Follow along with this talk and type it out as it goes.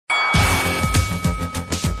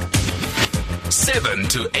7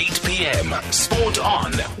 to 8 p.m. Sport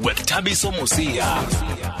On with Thabiso Mosia.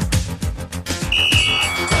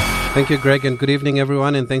 Thank you, Greg, and good evening,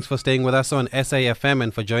 everyone, and thanks for staying with us on SAFM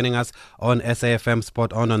and for joining us on SAFM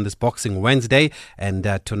Spot On this Boxing Wednesday. And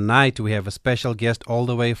tonight we have a special guest all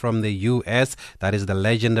the way from the US. That is the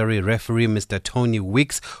legendary referee, Mr. Tony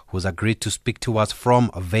Weeks, who's agreed to speak to us from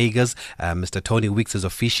Vegas. Mr. Tony Weeks has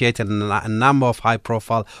officiated a number of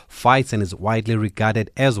high-profile fights and is widely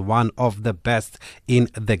regarded as one of the best in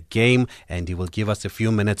the game. And he will give us a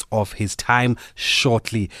few minutes of his time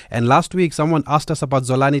shortly. And last week, someone asked us about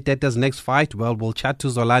Zolani Tete's next fight. Well, we'll chat to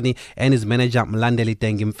Zolani and his manager Mlandeli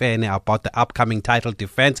Tengimfene about the upcoming title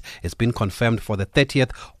defense. It's been confirmed for the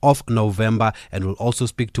 30th of November, and we'll also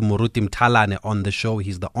speak to Muruti Mthalane on the show.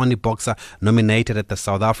 He's the only boxer nominated at the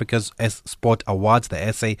South Africa's Sport Awards,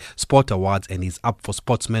 the SA Sport Awards, and he's up for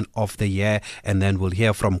Sportsman of the Year. And then we'll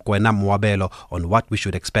hear from Kwena Mwabelo on what we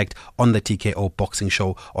should expect on the TKO boxing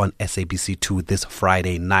show on SABC2 this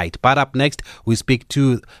Friday night. But up next, we speak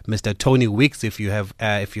to Mr. Tony Weeks. If you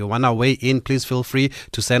want to weigh in, please feel free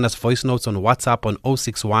to send us voice notes on WhatsApp on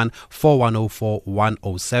 061 4104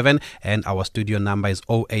 107, and our studio number is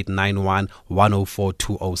 0891 104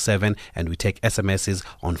 207, and we take SMSs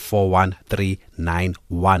on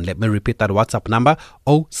 41391. Let me repeat that WhatsApp number,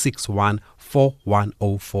 061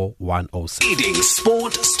 4104 107. Leading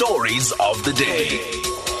sport stories of the day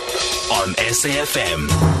on SAFM.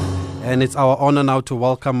 And it's our honor now to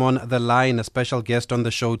welcome on the line a special guest on the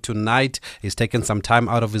show tonight. He's taken some time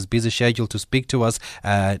out of his busy schedule to speak to us,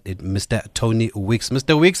 Mr. Tony Weeks.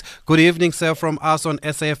 Mr. Weeks, good evening, sir, from us on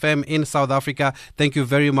SAFM in South Africa. Thank you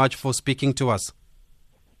very much for speaking to us.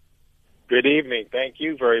 Good evening. Thank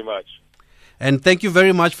you very much. And thank you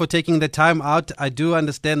very much for taking the time out. I do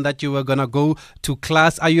understand that you were going to go to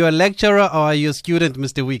class. Are you a lecturer or are you a student,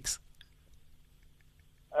 Mr. Weeks?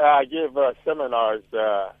 I give seminars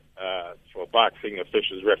for boxing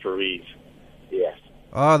officials, referees. Yes.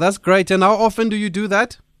 Oh, that's great. And how often do you do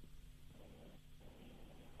that?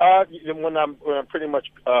 When I'm pretty much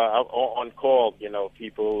on call,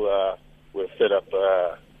 people will set up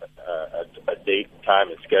a date, time,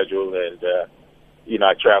 and schedule, and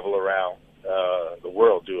I travel around the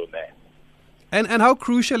world doing that. And how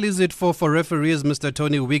crucial is it for referees, Mr.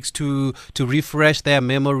 Tony Weeks, to refresh their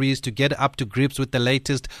memories, to get up to grips with the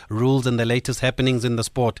latest rules and the latest happenings in the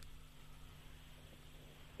sport?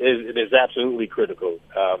 It is absolutely critical.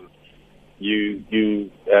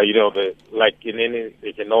 Like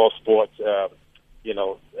in all sports,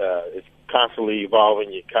 it's constantly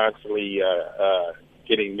evolving. You're constantly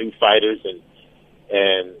getting new fighters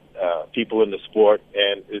and people in the sport,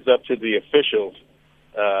 and it's up to the officials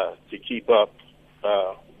to keep up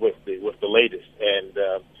with the latest. And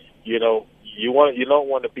you don't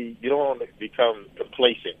want to become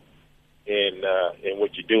complacent in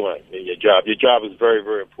what you're doing in your job. Your job is very,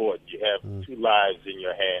 very important. You have two lives in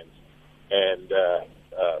your hands, and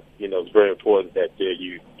it's very important that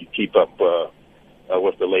you keep up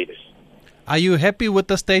with the latest. Are you happy with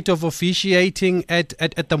the state of officiating at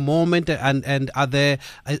the moment? And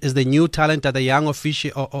is the new talent, are the young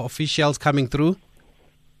officials coming through?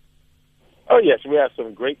 Oh yes, we have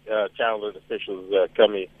some great talented officials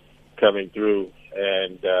coming through,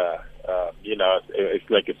 and it's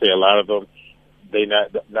like I say, a lot of them, they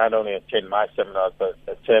not only attend my seminars, but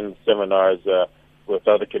attend seminars with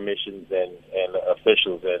other commissions and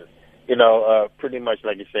officials, and pretty much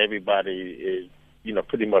like I say, everybody is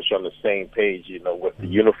pretty much on the same page, with the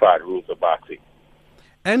unified rules of boxing.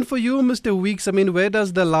 And for you, Mr. Weeks, I mean, where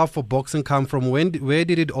does the love for boxing come from? Where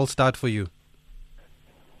did it all start for you?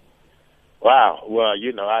 Wow. Well,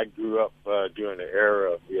 I grew up during the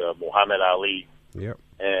era of Muhammad Ali. Yep.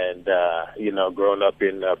 And, growing up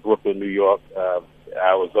in Brooklyn, New York,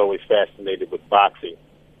 I was always fascinated with boxing.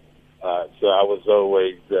 So I was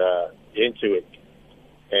always into it.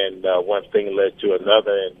 And one thing led to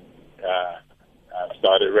another, and I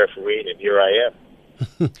started refereeing, and here I am.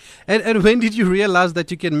 And when did you realize that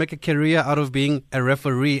you can make a career out of being a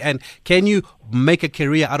referee? And can you make a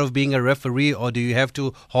career out of being a referee, or do you have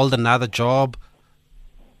to hold another job?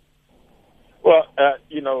 Well,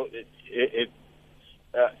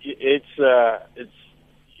 it's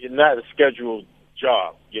not a scheduled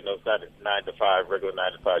job. It's not a 9-to-5, regular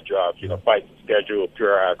 9-to-5 job. Fights are scheduled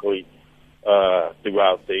periodically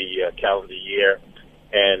throughout the calendar year,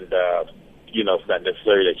 and it's not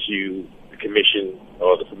necessary that the commission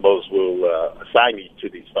or the promoters will assign you to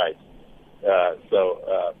these fights. So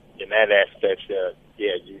in that aspect,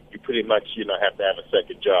 you pretty much have to have a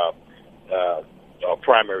second job, or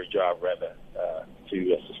primary job rather,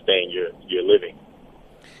 to sustain your living.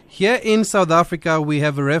 Here in South Africa, we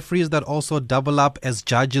have referees that also double up as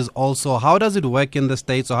judges also. How does it work in the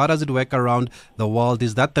States, or how does it work around the world?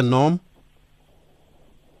 Is that the norm?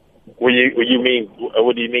 What do you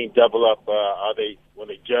mean double up? Are they, when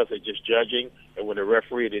they judge, they're just judging, and when they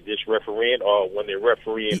referee, they're just refereeing, or when they're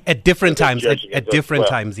refereeing at different times? At different well?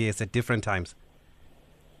 times, yes, at different times.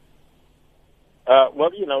 Well,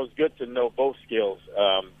 it's good to know both skills.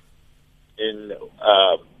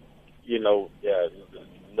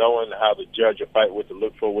 Knowing how to judge a fight, what to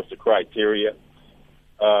look for, what's the criteria.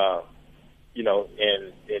 And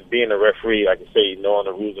being a referee, I can say knowing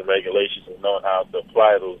the rules and regulations and knowing how to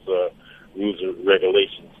apply those rules and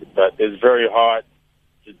regulations. But it's very hard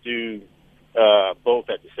to do both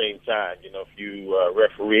at the same time. If you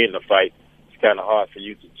referee in the fight, it's kind of hard for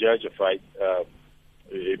you to judge a fight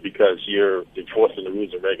because you're enforcing the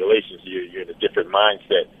rules and regulations. You're in a different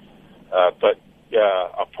mindset. But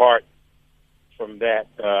apart from that,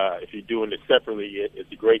 if you're doing it separately,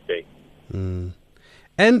 it's a great thing. Mm.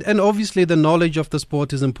 And obviously the knowledge of the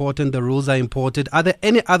sport is important. The rules are important. Are there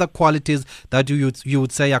any other qualities that you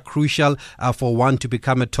would say are crucial for one to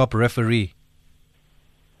become a top referee?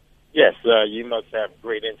 Yes, you must have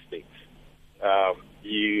great instincts.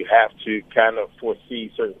 You have to kind of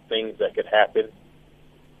foresee certain things that could happen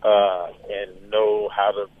and know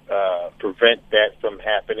how to prevent that from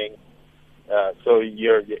happening. So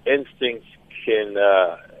your instincts can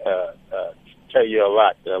tell you a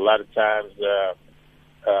lot. A lot of times,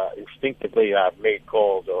 instinctively, I've made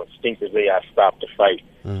calls, or instinctively, I stopped the fight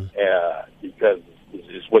because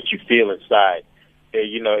it's what you feel inside.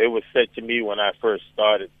 It was said to me when I first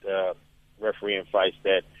started refereeing fights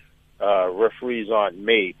that referees aren't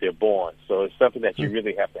made, they're born. So it's something that you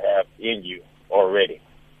really have to have in you already.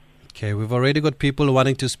 Okay, we've already got people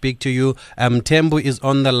wanting to speak to you. Tembu is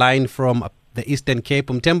on the line from the Eastern Cape.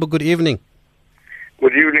 Tembu, good evening.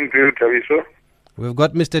 Good evening to you, Taviso. We've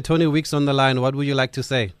got Mr. Tony Weeks on the line. What would you like to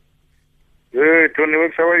say? Hey, Tony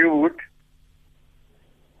Weeks, how are you? Good?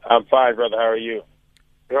 I'm fine, brother. How are you?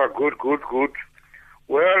 Yeah, good.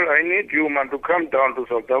 Well, I need you, man, to come down to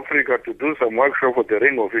South Africa to do some workshop with the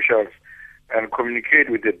ring officials and communicate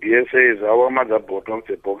with the BSAs, our motherboard of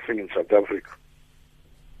the boxing in South Africa.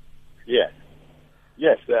 Yes,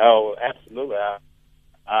 absolutely.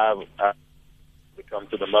 I would come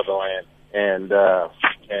to the motherland and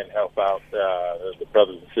help out the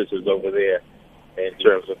brothers and sisters over there in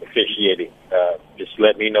terms of officiating. Just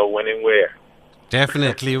let me know when and where.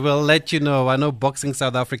 Definitely. We'll let you know. I know Boxing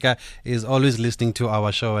South Africa is always listening to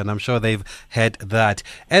our show, and I'm sure they've heard that.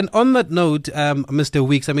 And on that note, Mr.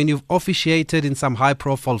 Weeks, I mean, you've officiated in some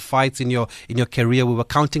high-profile fights in your career. We were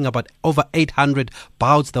counting about over 800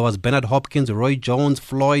 bouts. There was Bernard Hopkins, Roy Jones,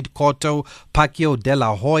 Floyd Cotto, Pacquiao De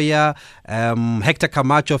La Hoya, Hector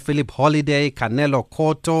Camacho, Philip Holiday, Canelo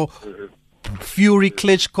Cotto, Fury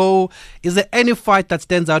Klitschko. Is there any fight that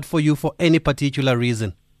stands out for you for any particular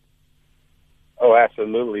reason? Oh,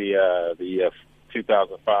 absolutely. The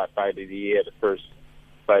 2005 fight of the year, the first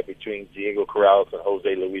fight between Diego Corrales and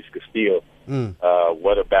Jose Luis Castillo.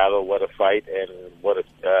 What a battle, what a fight, and what a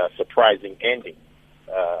surprising ending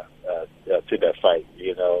to that fight.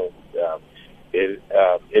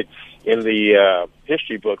 It's in the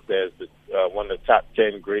history book as one of the top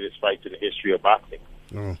 10 greatest fights in the history of boxing.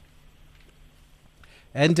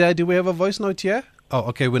 And do we have a voice note here? Oh,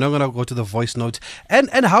 okay, we're not going to go to the voice note.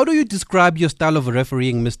 And how do you describe your style of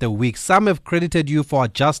refereeing, Mr. Weeks? Some have credited you for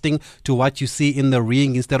adjusting to what you see in the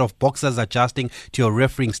ring instead of boxers adjusting to your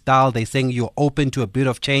refereeing style. They're saying you're open to a bit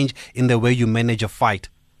of change in the way you manage a fight.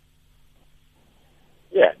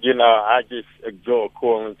 Yeah, I just go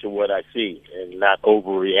according to what I see and not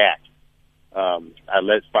overreact. I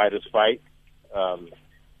let fighters fight.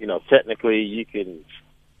 Technically you can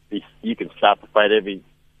stop the fight every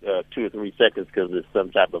 2 or 3 seconds because there's some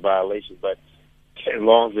type of violation. But as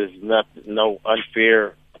long as there's no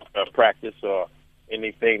unfair practice or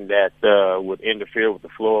anything that would interfere with the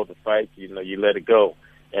flow of the fight, you let it go.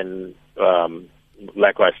 And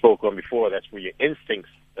like I spoke on before, that's where your instincts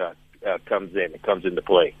comes in. It comes into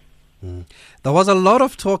play. There was a lot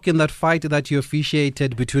of talk in that fight that you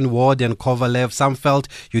officiated between Ward and Kovalev. Some felt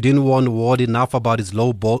you didn't warn Ward enough about his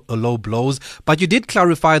low blows, but you did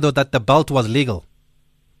clarify, though, that the belt was legal.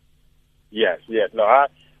 Yes. No, I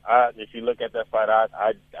if you look at that fight,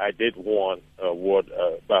 I did warn Ward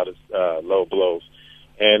about his low blows,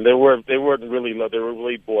 and they weren't really low. They were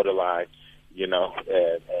really borderline,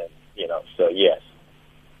 So yes.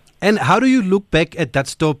 And how do you look back at that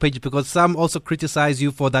stoppage? Because some also criticize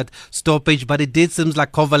you for that stoppage, but it did seem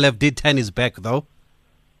like Kovalev did turn his back, though.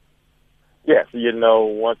 Yes,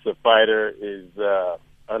 once a fighter is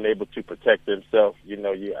unable to protect himself,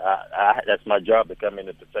 that's my job to come in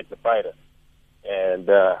and protect the fighter. And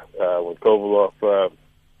when Kovalev,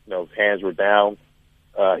 his hands were down,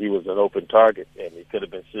 he was an open target, and he could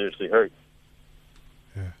have been seriously hurt.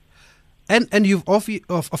 And you've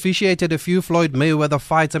officiated a few Floyd Mayweather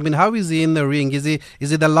fights. I mean, how is he in the ring? Is he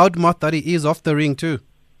the loudmouth that he is off the ring too?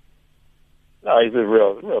 No, he's a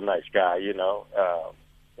real nice guy.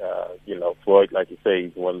 Floyd, like you say,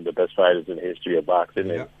 he's one of the best fighters in the history of boxing,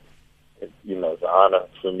 and it's an honor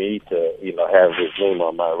for me to have his name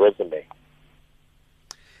on my resume.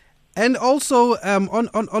 And also,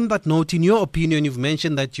 on that note, in your opinion, you've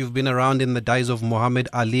mentioned that you've been around in the days of Muhammad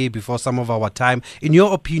Ali before some of our time. In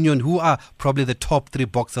your opinion, who are probably the top 3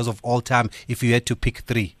 boxers of all time if you had to pick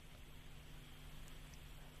 3?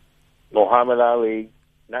 Muhammad Ali,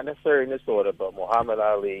 not necessarily in this order, but Muhammad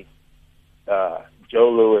Ali, Joe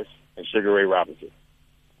Louis, and Sugar Ray Robinson.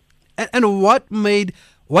 And what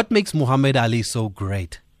makes Muhammad Ali so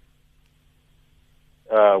great?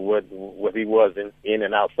 What he was in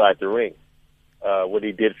and outside the ring, what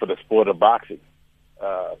he did for the sport of boxing,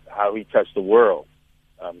 how he touched the world,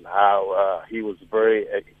 how he was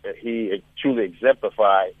he truly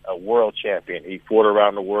exemplified a world champion. He fought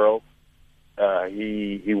around the world.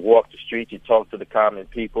 He walked the streets. He talked to the common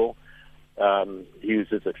people. He was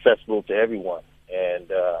just accessible to everyone.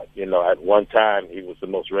 And, at one time, he was the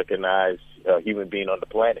most recognized human being on the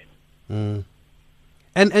planet. Mm.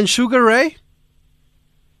 And Sugar Ray?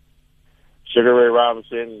 Sugar Ray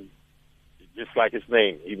Robinson, just like his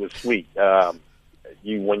name, he was sweet.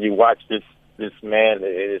 When you watch this man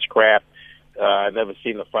in his craft, I've never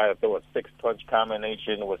seen a fighter throw a 6-punch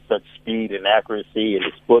combination with such speed and accuracy, and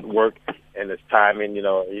his footwork and his timing.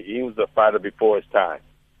 He was a fighter before his time.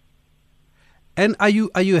 And are you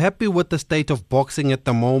happy with the state of boxing at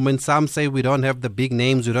the moment? Some say we don't have the big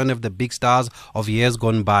names, we don't have the big stars of years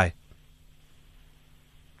gone by.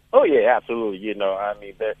 Oh yeah, absolutely.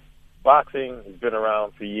 Boxing has been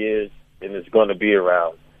around for years, and it's going to be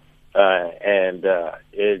around.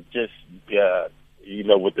 It just,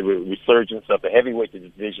 with the resurgence of the heavyweight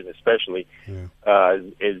division especially,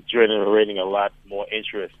 is generating a lot more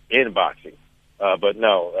interest in boxing. But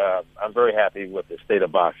no, I'm very happy with the state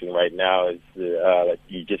of boxing right now.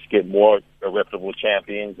 You just get more reputable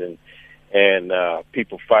champions and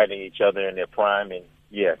people fighting each other in their prime, and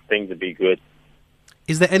things will be good.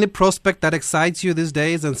 Is there any prospect that excites you these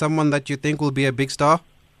days and someone that you think will be a big star?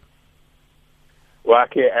 Well, I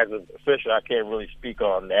can't, as an official, I can't really speak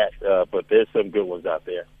on that, but there's some good ones out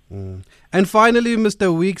there. Mm. And finally,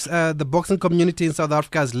 Mr. Weeks, the boxing community in South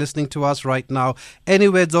Africa is listening to us right now. Any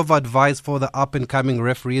words of advice for the up-and-coming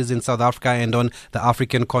referees in South Africa and on the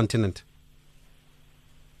African continent?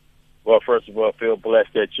 Well, first of all, feel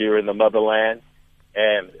blessed that you're in the motherland,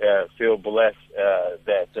 and feel blessed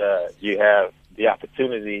that you have the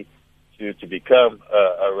opportunity to become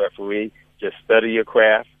a referee. Just study your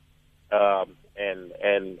craft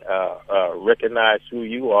and recognize who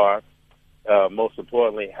you are. Most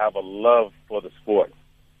importantly, have a love for the sport.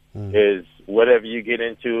 Is whatever you get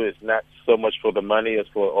into is not so much for the money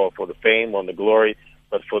or for the fame or the glory,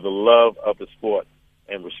 but for the love of the sport,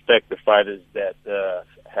 and respect the fighters that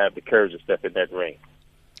have the courage to step in that ring.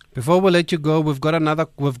 Before we let you go, we've got on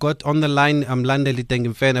the line Mlandeli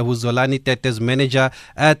Tengimfena, who's Zolani Tete's manager.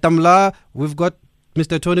 Tamla, we've got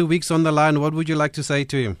Mr. Tony Weeks on the line. What would you like to say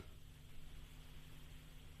to him?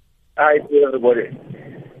 Hi to everybody.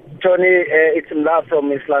 Tony, it's Mla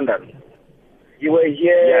from East London. You were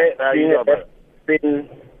here being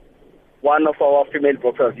one of our female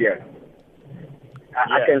boxers here.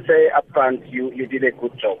 I can say up front, you did a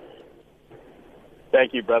good job.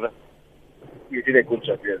 Thank you, brother. You did a good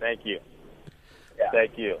job, yes. Thank you. Yeah.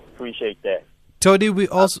 Thank you. Appreciate that. Tony, we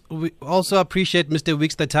also appreciate, Mr.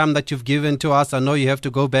 Weeks, the time that you've given to us. I know you have to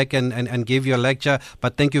go back and give your lecture,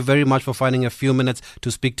 but thank you very much for finding a few minutes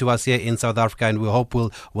to speak to us here in South Africa, and we hope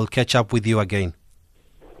we'll catch up with you again.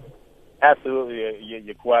 Absolutely.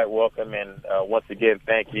 You're quite welcome, and once again,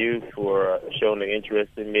 thank you for showing the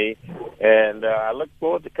interest in me, and I look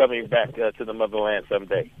forward to coming back to the motherland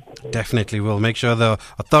someday. Definitely. We'll make sure the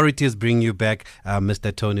authorities bring you back,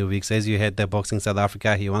 Mr. Tony Weeks. As you head there, Boxing South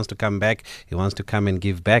Africa, he wants to come back. He wants to come and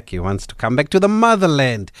give back. He wants to come back to the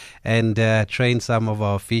motherland and train some of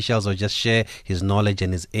our officials or just share his knowledge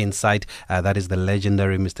and his insight. That is the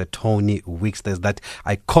legendary Mr. Tony Weeks. There's that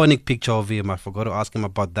iconic picture of him. I forgot to ask him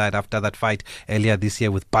about that after that fight earlier this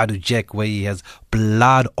year with Badu Jack, where he has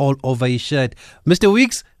blood all over his shirt. Mr.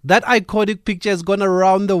 Weeks, that iconic picture has gone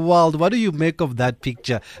around the world. What do you make of that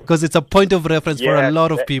picture? Because it's a point of reference for a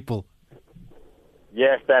lot of people.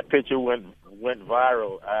 Yes, that picture went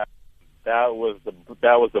viral. That was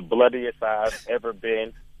the bloodiest I've ever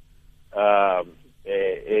been.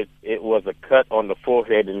 It was a cut on the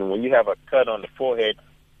forehead, and when you have a cut on the forehead,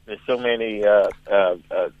 there's so many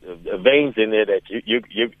veins in there that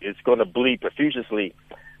it's going to bleed profusely.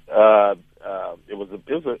 It was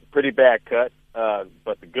a pretty bad cut,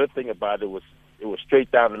 but the good thing about it was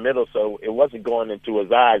straight down the middle, so it wasn't going into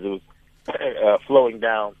his eyes. It was flowing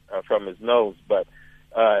down from his nose, but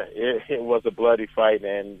it was a bloody fight,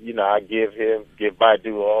 and I give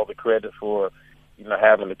Baidu all the credit for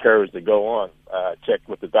having the courage to go on. Checked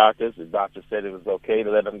with the doctors. The doctor said it was okay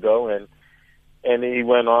to let him go, and he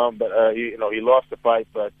went on, but he lost the fight,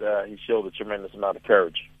 but he showed a tremendous amount of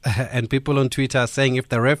courage. And people on Twitter are saying if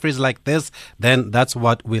the referee's like this, then that's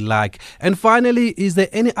what we like. And finally, is there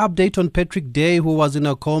any update on Patrick Day, who was in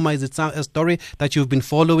a coma? Is it a story that you've been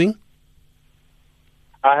following?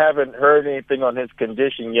 I haven't heard anything on his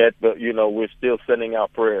condition yet, but we're still sending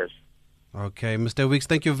out prayers. Okay, Mr. Weeks,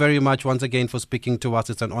 thank you very much once again for speaking to us.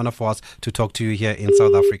 It's an honor for us to talk to you here in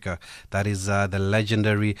South Africa. That is the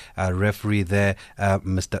legendary referee there,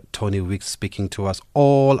 Mr. Tony Weeks, speaking to us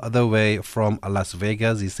all the way from Las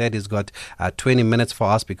Vegas. He said he's got 20 minutes for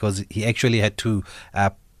us because he actually had to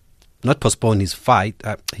not postpone his fight,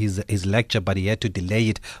 his lecture, but he had to delay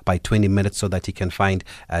it by 20 minutes so that he can find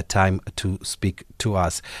time to speak to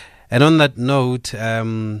us. And on that note,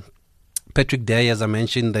 Patrick Day, as I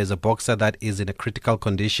mentioned, there's a boxer that is in a critical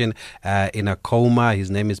condition, in a coma. His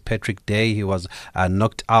name is Patrick Day. He was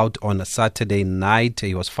knocked out on a Saturday night.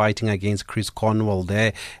 He was fighting against Chris Cornwall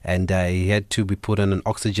there, and he had to be put on an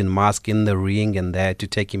oxygen mask in the ring, and they had to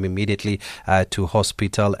take him immediately to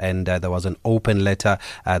hospital. And there was an open letter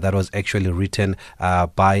that was actually written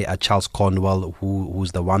by Charles Cornwall,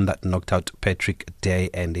 who's the one that knocked out Patrick Day,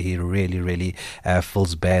 and he really, really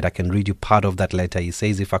feels bad. I can read you part of that letter. He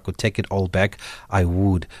says, if I could take it all back, I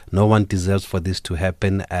would. No one deserves for this to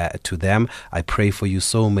happen to them. I pray for you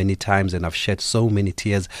so many times, and I've shed so many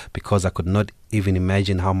tears because I could not even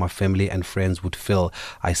imagine how my family and friends would feel.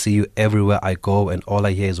 I see you everywhere I go, and all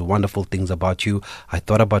I hear is wonderful things about you. I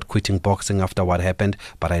thought about quitting boxing after what happened,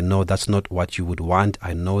 but I know that's not what you would want.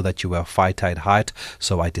 I know that you were a fighter at heart,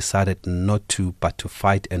 so I decided not to, but to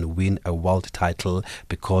fight and win a world title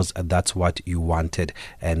because that's what you wanted.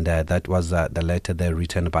 And that was the letter there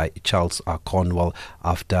written by Charles Cornwall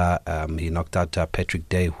after he knocked out Patrick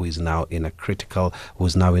Day, who is now in a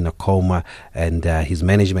coma. And his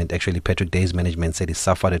management, actually Patrick Day's management, said he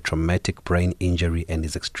suffered a traumatic brain injury and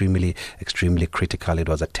is extremely critical. It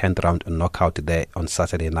was a 10th round knockout there on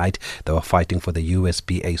Saturday night. They were fighting for the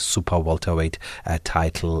USBA super welterweight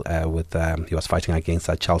title he was fighting against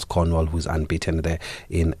Charles Cornwall, who's unbeaten there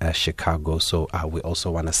in Chicago. So we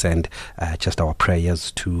also want to send just our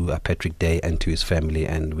prayers to Patrick Day and to his family,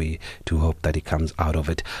 and we do hope that he comes out of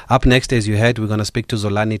it. Up next, as you heard, we're going to speak to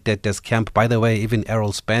Zolani Tete's camp. By the way, even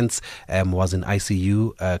Errol Spence was in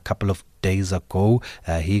ICU a couple of days ago.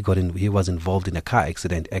 He was involved in a car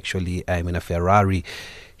accident, actually, in a Ferrari.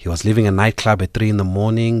 He was leaving a nightclub at 3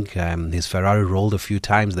 a.m. His Ferrari rolled a few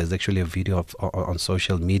times. There's actually a video on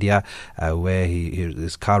social media where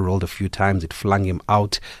his car rolled a few times. It flung him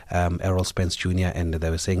out, Errol Spence Jr., and they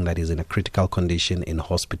were saying that he's in a critical condition in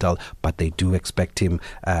hospital, but they do expect him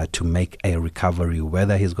to make a recovery.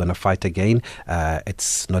 Whether he's going to fight again,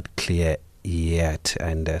 it's not clear yet,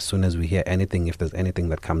 and as soon as we hear anything, if there's anything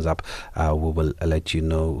that comes up, we will let you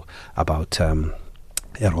know about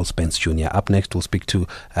Errol Spence Jr. Up next, we'll speak to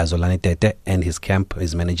Zolani Tete and his camp,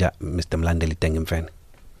 his manager, Mr. Mlandeli Tengimfene.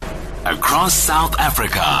 Across South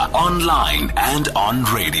Africa, online and on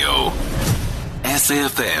radio.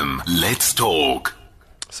 SAFM, let's talk.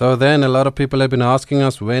 So then, a lot of people have been asking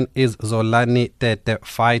us, when is Zolani Tete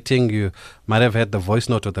fighting? You might have heard the voice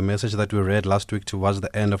note of the message that we read last week towards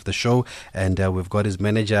the end of the show, and we've got his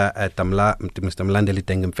manager, Mr. Mlandeli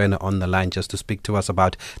Tengimfene, on the line just to speak to us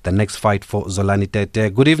about the next fight for Zolani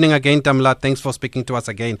Tete. Good evening again, Tamla. Thanks for speaking to us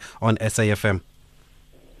again on SAFM.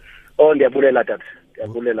 Oh, ndiyabulela tata.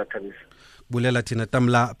 Bulela Tina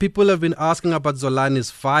Tamla. People have been asking about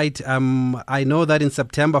Zolani's fight. I know that in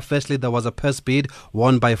September, firstly, there was a purse bid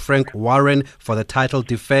won by Frank Warren for the title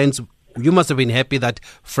defense. You must have been happy that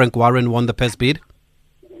Frank Warren won the purse bid.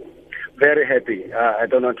 Very happy. I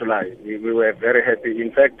don't want to lie. We were very happy.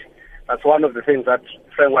 In fact, that's one of the things that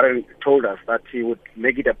Frank Warren told us, that he would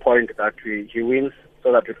make it a point that he wins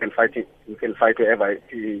so that we can fight whoever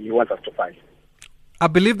he wants us to fight. I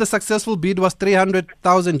believe the successful bid was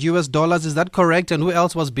 $300,000. Is that correct? And who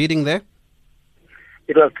else was bidding there?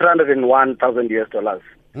 It was $301,000,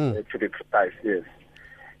 to be precise. Yes.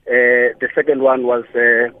 The second one was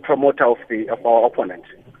the promoter of our opponent,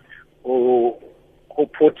 who who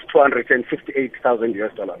put 258,000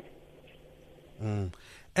 US dollars.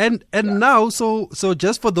 And now, so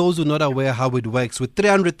just for those who are not aware how it works, with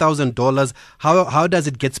 $300,000, how does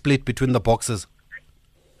it get split between the boxers?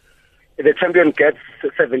 The champion gets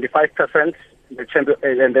 75%, the champion,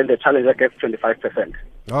 and then the challenger gets 25%.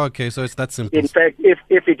 Okay, so it's that simple. In fact, if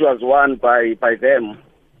it was won by them,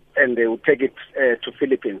 and they would take it to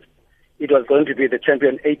Philippines, it was going to be the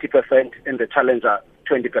champion 80% and the challenger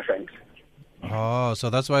 20%. Oh,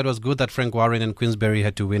 so that's why it was good that Frank Warren and Queensberry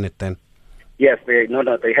had to win it then. Yes, they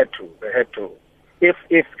had to. If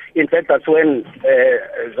in fact that's when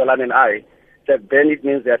Zolani and I said, then it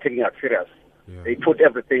means they are taking us serious. Yeah. They put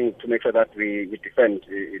everything to make sure that we defend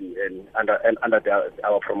under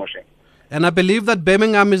our promotion. And I believe that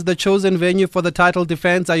Birmingham is the chosen venue for the title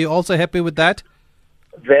defense. Are you also happy with that?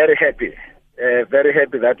 Very happy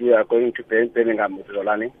that we are going to Birmingham with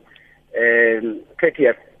Zolani.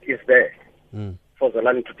 30th is there for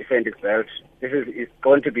Zolani to defend his belt. This is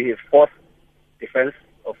going to be his fourth defense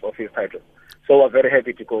of his title. So we're very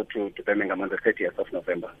happy to go to Birmingham on the 30th of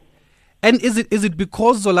November. And is it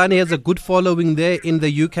because Zolani has a good following there in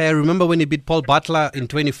the UK? I remember when he beat Paul Butler in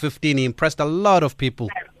 2015, he impressed a lot of people.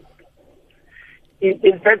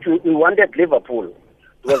 In fact, we wanted Liverpool.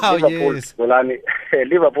 Liverpool yes. to Zolani.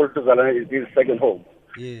 Liverpool to Zolani is his second home.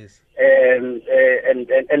 Yes. And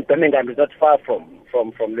Birmingham is not far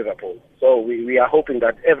from Liverpool. So we are hoping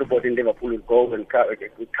that everybody in Liverpool will go and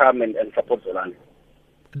come and support Zolani.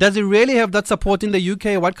 Does he really have that support in the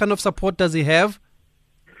UK? What kind of support does he have?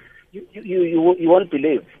 You won't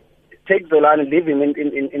believe. Take Zolani, leave him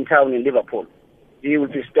in town in Liverpool. He will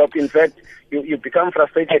be stopped. In fact, you become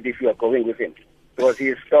frustrated if you are going with him, because he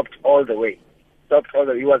is stopped all the way.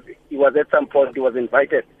 He was at some point, he was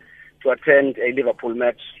invited to attend a Liverpool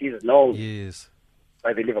match. He's known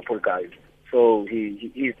by the Liverpool guys. So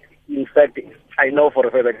he is, in fact, I know for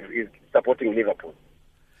a fact that he's supporting Liverpool.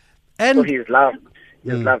 And so he's loved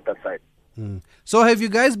that side. So have you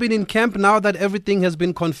guys been in camp now that everything has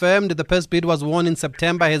been confirmed? The first bid was won in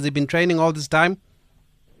September. Has he been training all this time?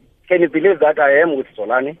 Can you believe that I am with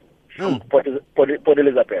Zolani from Port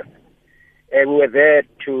Elizabeth? And we were there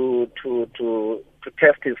to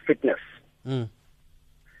test his fitness.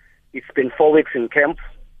 It's been 4 weeks in camp.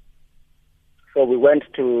 So we went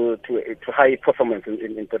to high performance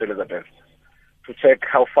in Port Elizabeth to check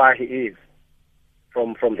how far he is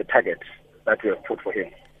from the target that we have put for him.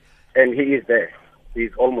 And he is there.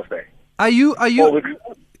 He's almost there. Are you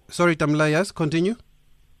Sorry, Tamla, yes, continue.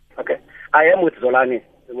 Okay. I am with Zolani.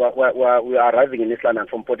 We are arriving in East London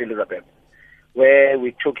from Port Elizabeth, where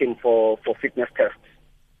we took him for fitness test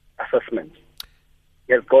assessment.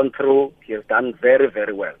 He has gone through. He has done very,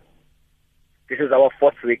 very well. This is our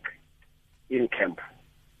 4th week in camp.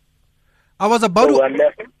 I was about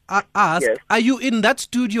to ask, Are you in that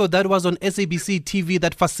studio that was on SABC TV,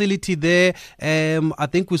 that facility there? I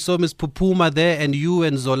think we saw Ms. Pupuma there and you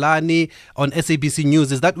and Zolani on SABC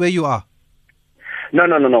News. Is that where you are? No.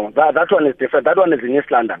 That one is different. That one is in East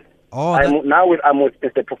London. Oh, I'm with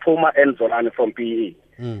Mr. Pupuma and Zolani from PE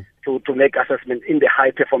to make assessment in the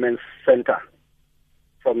High Performance Center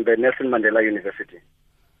from the Nelson Mandela University.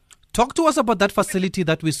 Talk to us about that facility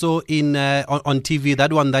that we saw in on TV,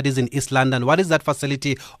 that one that is in East London. What is that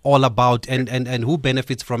facility all about, and who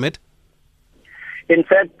benefits from it? In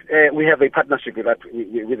fact, we have a partnership with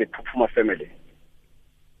the Pupuma family,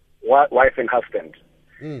 wife and husband.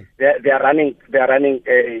 They are running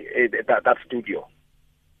that studio.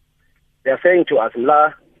 They are saying to us,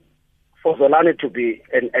 for Zolani to be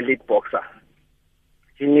an elite boxer,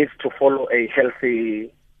 he needs to follow a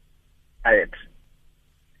healthy diet.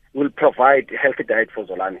 We'll provide a healthy diet for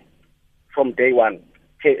Zolani from day one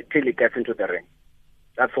till he gets into the ring.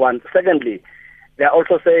 That's one. Secondly, they are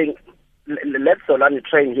also saying, let Zolani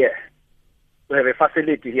train here. We have a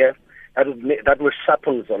facility here that will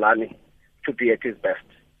sharpen Zolani to be at his best.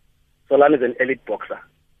 Zolani is an elite boxer.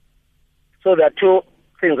 So there are two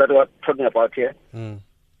things that we're talking about here.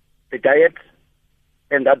 The diet,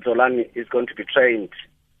 and that Zolani is going to be trained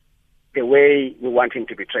the way we want him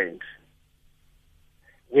to be trained.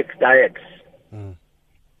 With diet,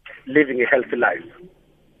 living a healthy life.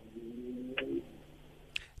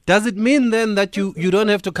 Does it mean then that you don't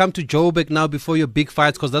have to come to Joburg now before your big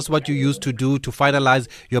fights, because that's what you used to do to finalize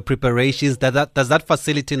your preparations? Does that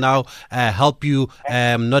facility now help you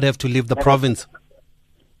not have to leave the province?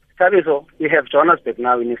 So we have Johannesburg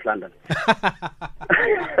now in East London. So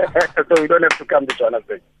we don't have to come to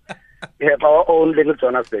Johannesburg. We have our own little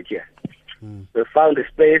Johannesburg here. We found a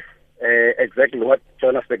space. Exactly what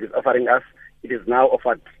Johannesburg is offering us, it is now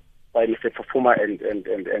offered by Mr. Pupuma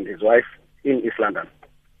and his wife in East London.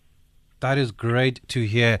 That is great to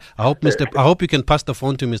hear. I hope you can pass the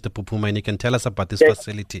phone to Mr. Pupuma and he can tell us about this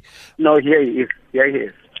facility. No, here he is. Here he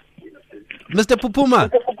is. Mr.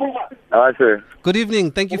 Pupuma. Sir. Good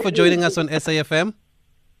evening. Thank you for joining us on SAFM.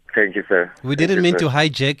 Thank you, sir. We didn't mean to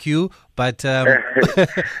hijack you, but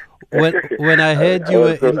when I heard you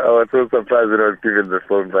I was so surprised when I was given the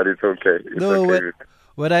phone, but it's okay.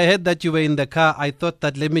 When I heard that you were in the car, I thought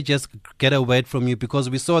that let me just get a word from you, because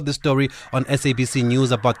we saw the story on SABC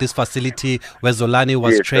News about this facility where Zolani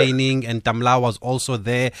was training and Tamla was also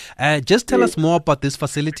there. Just tell us more about this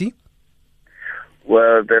facility.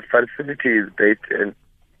 Well, the facility is based in...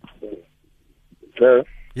 Hello?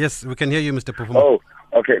 Yes, we can hear you, Mr. Pufuma. Oh,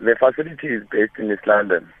 okay. The facility is based in East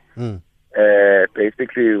London.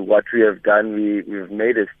 Basically, what we have done, we've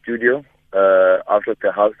made a studio out of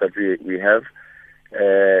the house that we have.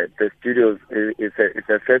 The studio is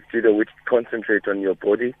a first studio which concentrates on your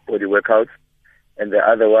body workouts, and the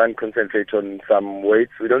other one concentrates on some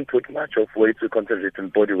weights. We don't put much of weights, we concentrate on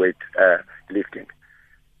body weight lifting.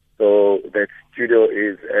 So that studio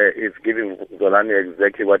is giving Zolani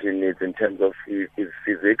exactly what he needs in terms of his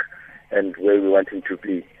physique and where we want him to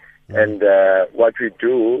be. And what we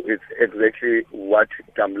do is exactly what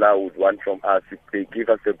Tamla would want from us. They give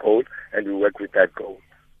us a goal and we work with that goal.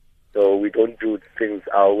 So we don't do things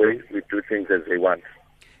our way, we do things as they want.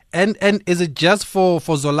 And is it just for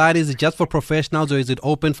Zolani, is it just for professionals, or is it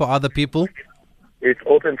open for other people? It's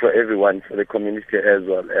open for everyone, for the community as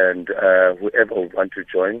well, and whoever would want to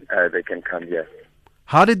join, they can come here.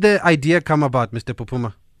 How did the idea come about, Mr.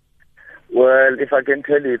 Pupuma? Well, if I can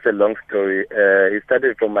tell you, it's a long story. It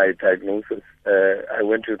started from my diagnosis. I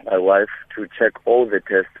went with my wife to check all the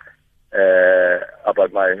tests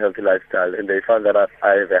about my healthy lifestyle, and they found that I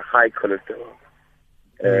have a high cholesterol,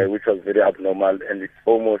 which was very abnormal, and it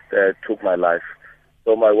almost took my life.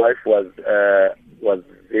 So my wife was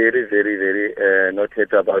very, very, very not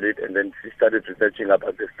happy about it, and then she started researching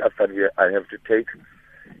about the stuff that I have to take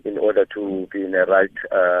in order to be in the right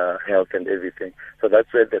health and everything. So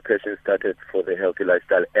that's where the passion started for the healthy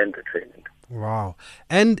lifestyle and the training. Wow.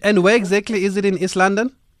 And where exactly is it in East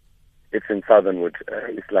London? It's in Southernwood,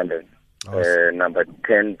 East London, number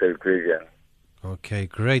 10 Belgravia. Okay,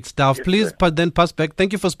 great stuff. Yes, please then pass back.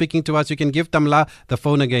 Thank you for speaking to us. You can give Tamla the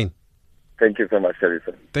phone again. Thank you so much,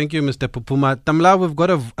 Sharifah. Thank you, Mr. Pupuma. Tamla, we've got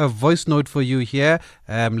a voice note for you here.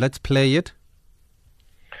 Let's play it.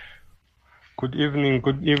 Good evening,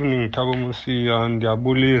 Thabo Mosia.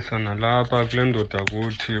 Ndiyabulisa nalapha kule ndoda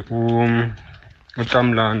kuthi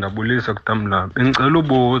uTamla, ndiyabulisa kuTamla. Bengicela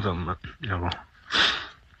ubuza ma, yabo.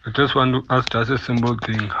 I just want to ask just a simple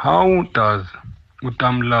thing. How does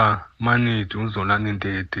uTamla manage uZolani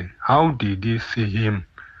Ndede? How did he see him?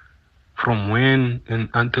 From when and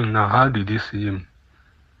until now, how did he see him?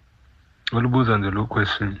 Olubuza nje lo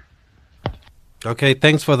question. Okay,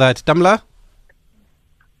 thanks for that. Tamla?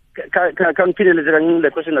 Can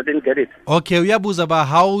the question? I didn't get it. Okay, uyabuza about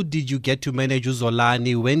how did you get to manage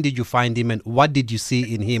uZolani? When did you find him, and what did you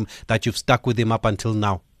see in him that you've stuck with him up until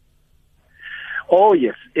now? Oh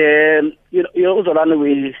yes,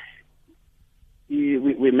 uZolani,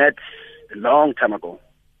 we met a long time ago.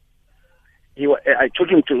 I took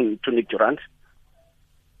him to Nick Durant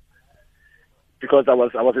because I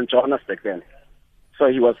was in Johannesburg then, so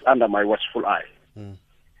he was under my watchful eye.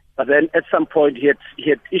 But then at some point he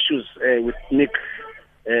had issues with Nick,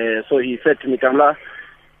 so he said to me, Tamla,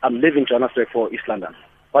 I'm leaving Johannesburg for East London.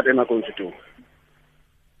 What am I going to do?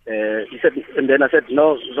 He said, and then I said,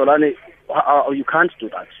 no, Zolani, you can't do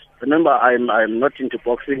that. Remember, I'm not into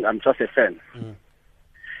boxing. I'm just a fan. He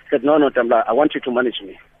said, no, Tamla, I want you to manage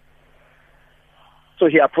me. So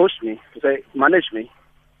he approached me to say, manage me,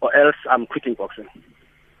 or else I'm quitting boxing.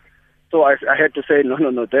 So I had to say,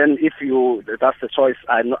 no. Then if that's the choice,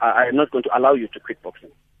 I'm not going to allow you to quit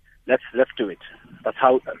boxing. Let's do it. That's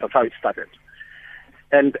how it started.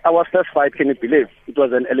 And our first fight, can you believe? It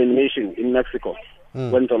was an elimination in Mexico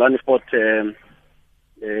when Zolani fought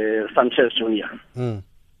Sanchez Jr.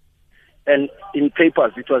 And in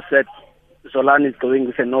papers, it was said Zolani is going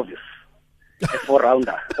with a novice. A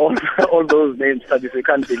 4-rounder. All those names that you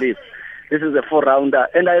can't believe. This is a 4-rounder.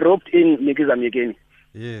 And I roped in Nikiza Migeni.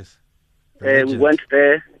 Yes. We went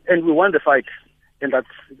there and we won the fight. And that's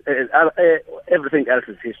everything else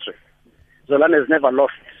is history. Zolani has never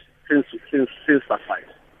lost since that fight.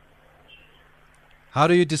 How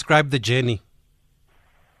do you describe the journey?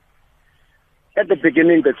 At the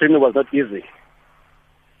beginning, the journey was not easy.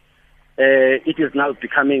 It is now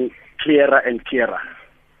becoming clearer and clearer.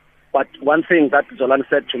 But one thing that Zolani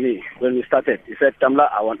said to me when we started, he said, Tamla,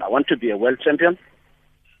 I want to be a world champion,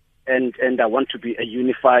 and I want to be a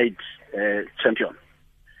unified champion.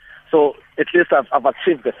 So at least I've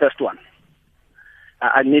achieved the first one.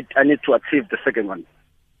 I need to achieve the second one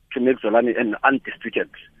to make Zolani an undisputed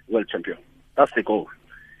world champion. That's the goal.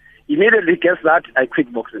 Immediately gets that, I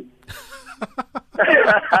quit boxing.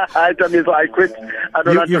 I quit. I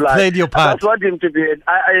don't want to lie. Played your part. I just want him to be an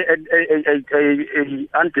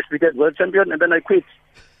undisputed world champion, and then I quit.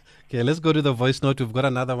 Okay, let's go to the voice note. We've got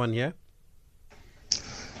another one here.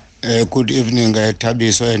 Good evening,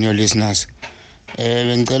 Tabiso and your listeners.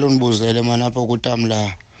 Ngicela unibuzele mana apha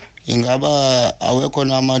kuTamla. Ingaba awekho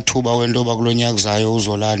namathuba wentoba kulonyaka kuzayo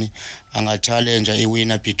uZolani anga-challenge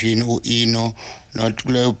iwinner between uIno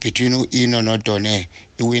noDone,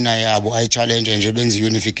 iwinner yabo ayi-challenge nje benze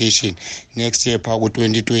unification next year phaa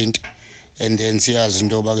ku-2020, and then siyazi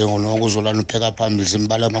intoba ke ngonoko uZolani upheka phambili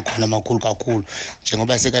simbala amakhona amakhulu kakhulu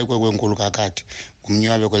njengoba sekayikwenkulu kakade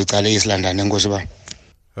ngumnyabe kwelicala eIslandane. Enkosi ba.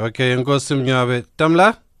 Okay, enkosi Mnyabe.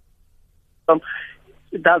 Tamla?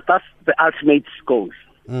 That's the ultimate goal.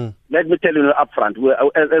 Let me tell you up front,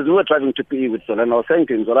 as we were driving to PE with Zolan, I was saying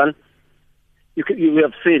to him, Zolan, you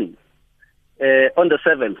have seen on the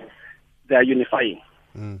 7th, they are unifying.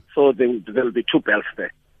 So there will be 2 belts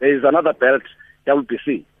there. There is another belt,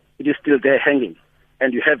 WBC. It is still there hanging,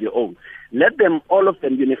 and you have your own. Let them, all of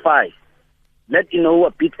them, unify. Let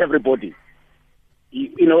Inoue beat everybody.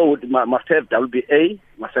 Inoue must have WBA,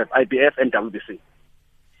 must have IBF, and WBC.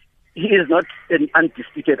 He is not an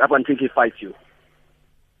undisputed up until he fights you.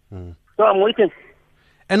 So I'm waiting.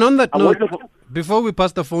 And on that note, before we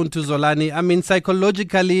pass the phone to Zolani, I mean,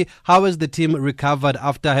 psychologically, how has the team recovered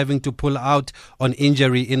after having to pull out on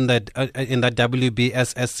injury in that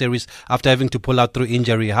WBSS series, after having to pull out through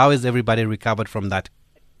injury? How has everybody recovered from that?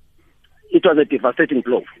 It was a devastating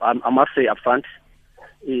blow. I must say up front,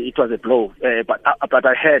 it was a blow. But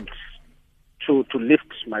I had to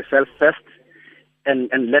lift myself first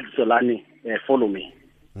and let Zolani follow me.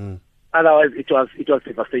 Otherwise, it was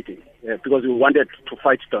devastating because we wanted to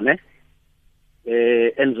fight Done,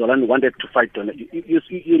 and Zolani wanted to fight Done.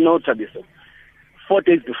 You know, Tabiso, 4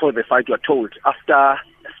 days before the fight, you are told, after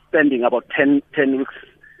spending about 10 weeks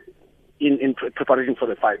in preparation for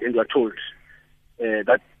the fight, and you are told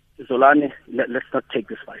that Zolani, let's not take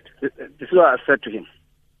this fight. This is what I said to him,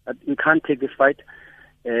 that we can't take this fight,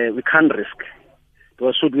 we can't risk.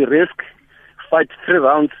 Because should we risk, fight 3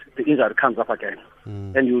 rounds, the injury comes up again.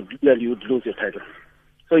 And you'd lose your title.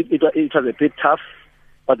 So it was a bit tough,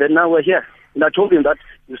 but then now we're here. And I told him that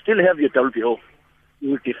you still have your WBO. You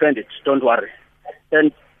will defend it, don't worry.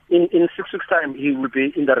 And in 6 weeks' time, he will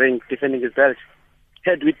be in the ring defending his belt.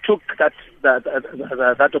 Had we took that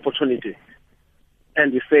opportunity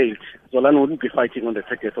and we failed, Zolan wouldn't be fighting on the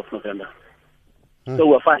 30th of November. So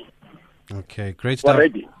we're fine. Okay, great stuff. We're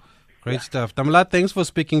ready. Great stuff. Tamla, thanks for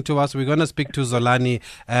speaking to us. We're going to speak to Zolani,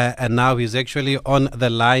 and now he's actually on the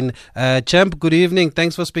line. Champ, good evening.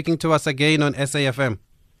 Thanks for speaking to us again on SAFM.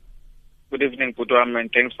 Good evening, Putuam,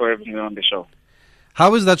 and thanks for having me on the show.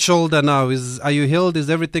 How is that shoulder now? Are you healed? Is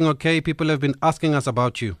everything okay? People have been asking us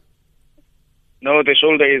about you. No, the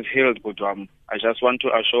shoulder is healed, Putuam. I just want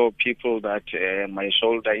to assure people that my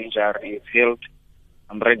shoulder injury is healed.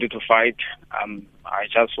 I'm ready to fight. I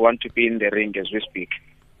just want to be in the ring as we speak.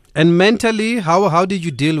 And mentally, how did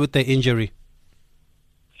you deal with the injury?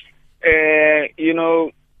 As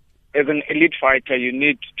an elite fighter, you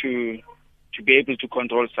need to be able to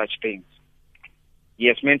control such things.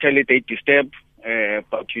 Yes, mentally they disturb,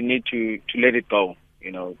 but you need to let it go,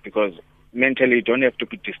 because mentally you don't have to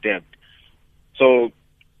be disturbed. So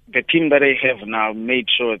the team that I have now made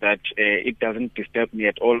sure that it doesn't disturb me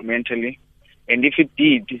at all mentally. And if it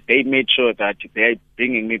did, they made sure that they're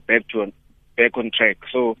bringing me back on track.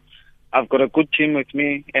 So I've got a good team with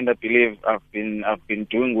me, and I believe I've been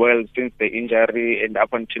doing well since the injury, and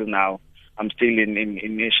up until now, I'm still in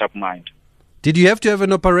a sharp mind. Did you have to have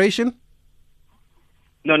an operation?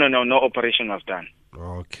 No operation was done.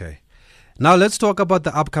 Okay. Now let's talk about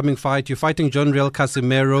the upcoming fight. You're fighting John Riel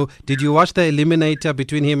Casimero. Did you watch the eliminator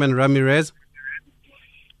between him and Ramirez?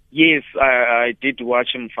 Yes, I did watch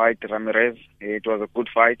him fight Ramirez. It was a good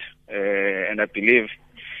fight, and I believe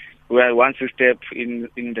once you step in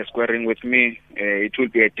the squaring with me, it will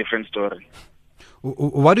be a different story.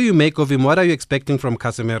 What do you make of him? What are you expecting from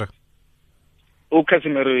Casimero?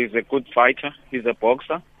 Casimero is a good fighter. He's a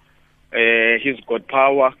boxer. He's got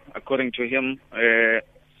power, according to him.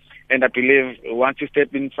 And I believe once you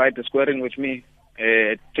step inside the squaring with me,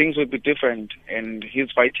 things will be different. And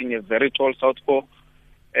he's fighting a very tall southpaw,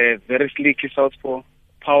 a very sleeky southpaw,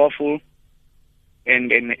 powerful,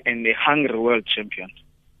 and a hungry world champion.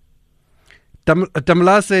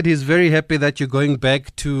 Tamla said he's very happy that you're going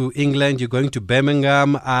back to England. You're going to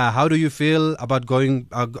Birmingham. How do you feel about going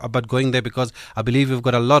there? Because I believe you've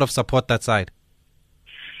got a lot of support that side.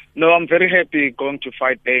 No, I'm very happy going to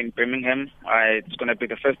fight there in Birmingham. It's going to be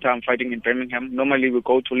the first time fighting in Birmingham. Normally we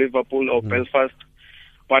go to Liverpool or Belfast,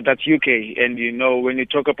 but that's UK. And you know, when you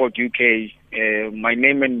talk about UK, my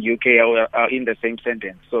name and UK are in the same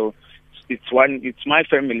sentence. So it's my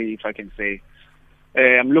family, if I can say.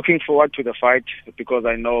 I'm looking forward to the fight because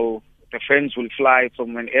I know the fans will fly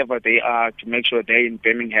from whenever they are to make sure they're in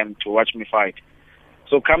Birmingham to watch me fight.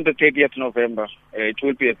 So come the 30th November, it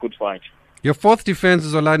will be a good fight. Your fourth defense,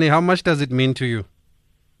 Zolani, how much does it mean to you?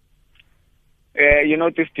 You know,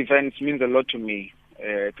 this defense means a lot to me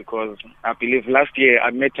because I believe last year I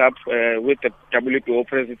met up with the WBO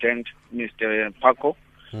president, Mr. Paco,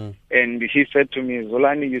 and he said to me,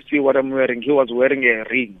 Zolani, you see what I'm wearing? He was wearing a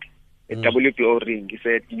ring, a WBO ring. He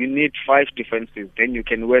said, you need 5 defenses, then you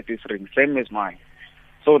can wear this ring, same as mine.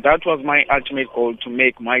 So that was my ultimate goal, to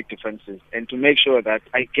make my defenses and to make sure that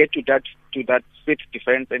I get to that 5th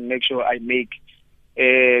defense and make sure I make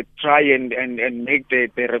try and make the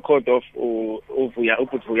record of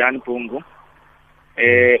Vuyan Pungu.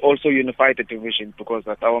 Also unify the division because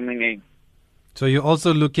that's our main aim. So you're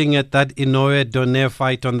also looking at that Inoue Donaire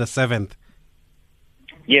fight on the 7th?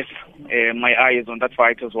 Yes, my eye is on that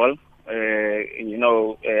fight as well. You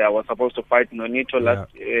know, I was supposed to fight Nonito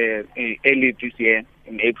early this year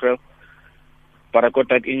in April, but I got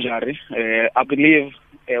that injury. I believe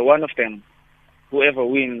one of them, whoever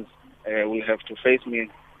wins, will have to face me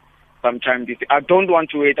sometime this year. I don't want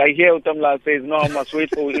to wait. I hear Utamla says, no, I must wait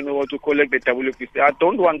for to collect the WBC. I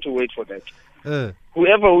don't want to wait for that.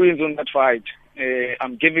 Whoever wins on that fight,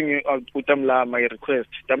 I'm giving Utamla my request.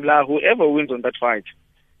 Utamla, whoever wins on that fight,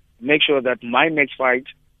 make sure that my next fight,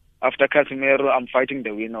 after Casimero, I'm fighting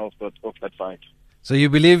the winner of that fight. So you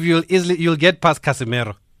believe you'll get past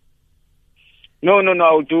Casimero? No,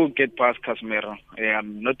 I do get past Casimero.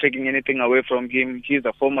 I'm not taking anything away from him. He's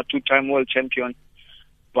a former 2-time world champion,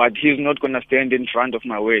 but he's not going to stand in front of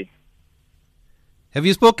my way. Have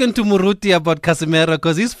you spoken to Muruti about Casimero?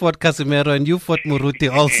 Because he's fought Casimero and you fought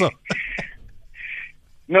Muruti also.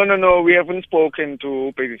 No, we haven't spoken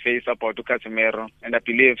to Babyface about Casimero, and I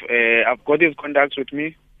believe I've got his contacts with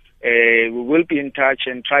me. We will be in touch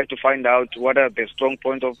and try to find out what are the strong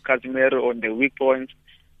points of Casimero and the weak points.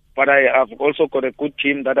 But I've also got a good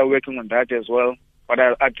team that are working on that as well. But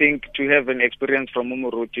I think to have an experience from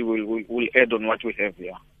Muruti will add on what we have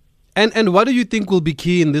here. And what do you think will be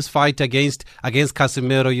key in this fight against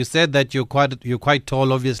Casimero? You said that you're quite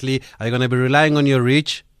tall, obviously. Are you going to be relying on your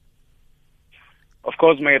reach? Of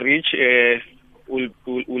course, my reach will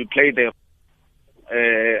play the.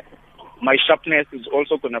 My sharpness is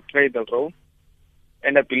also going to play the role,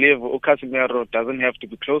 and I believe Casimero doesn't have to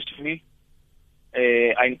be close to me.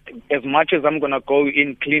 As much as I'm going to go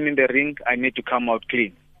in clean in the ring, I need to come out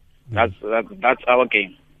clean. That's our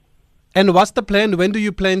game. And what's the plan? When do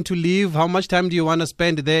you plan to leave? How much time do you want to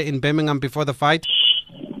spend there in Birmingham before the fight?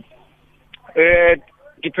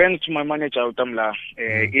 Depends to my manager, Utamla.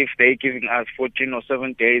 If they're giving us 14 or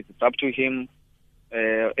 7 days, it's up to him.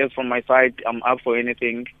 As for my side, I'm up for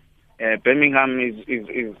anything. Birmingham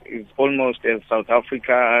is almost as South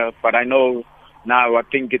Africa, but I know now I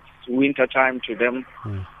think it's winter time to them.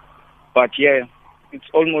 But yeah, it's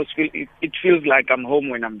almost it feels like I'm home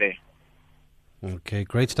when I'm there. Okay,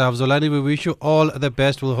 great stuff. Zolani, we wish you all the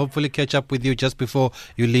best. We'll hopefully catch up with you just before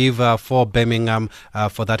you leave for Birmingham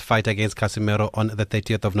for that fight against Casimero on the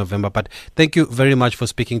 30th of November. But thank you very much for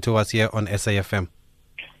speaking to us here on SAFM.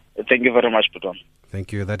 Thank you very much, Puton.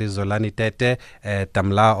 Thank you. That is Zolani Tete.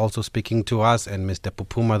 Tamla also speaking to us, and Mr.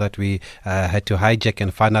 Pupuma that we had to hijack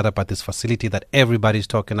and find out about this facility that everybody's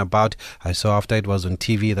talking about. I saw after it was on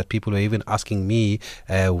TV that people were even asking me,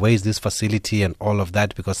 where's this facility and all of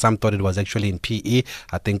that, because some thought it was actually in PE.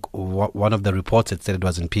 I think one of the reports had said it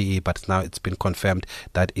was in PE, but now it's been confirmed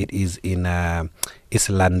that it is in East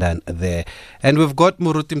London there. And we've got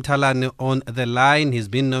Muruti Mthalane on the line. He's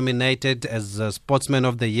been nominated as Sportsman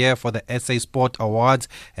of the Year for the SA Sport Awards,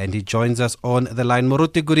 and he joins us on the line.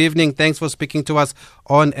 Muruti, good evening. Thanks for speaking to us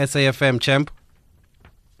on SAFM, champ.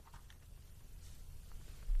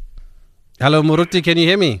 Hello, Muruti, can you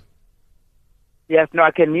hear me? Yes, no,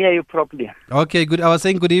 I can hear you properly. Okay, good. I was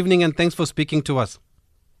saying good evening and thanks for speaking to us.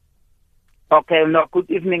 Okay, no, good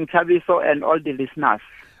evening, Tabiso, and all the listeners.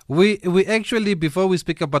 We actually, before we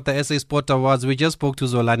speak about the SA Sport Awards, we just spoke to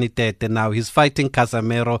Zolani Tete now. He's fighting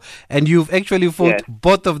Casimero, and you've actually fought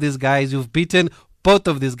both of these guys. You've beaten both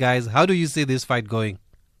of these guys. How do you see this fight going?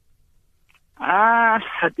 I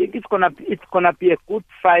think it's gonna be a good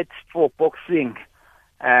fight for boxing.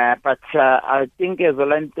 But I think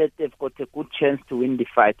Zolani they've got a good chance to win the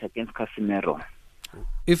fight against Casimero.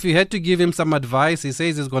 If you had to give him some advice, he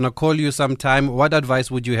says he's going to call you sometime. What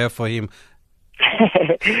advice would you have for him?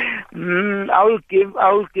 I will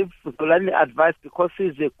give Zolani advice because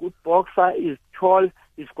he's a good boxer. He's tall.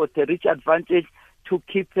 He's got a rich advantage to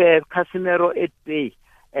keep Casimero at bay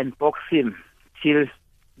and box him till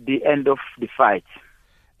the end of the fight.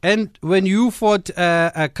 And when you fought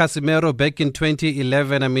Casimero back in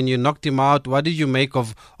 2011, I mean, you knocked him out. What did you make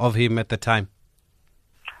of him at the time?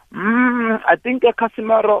 I think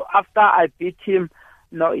Casimero, after I beat him,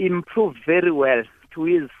 he improved very well. To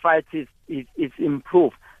his fight, is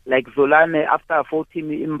improved. Like Zolani, after I fought him,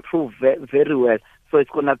 he improved very well. So it's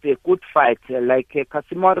going to be a good fight. Like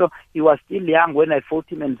Casimero, he was still young when I fought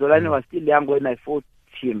him, and Zolani was still young when I fought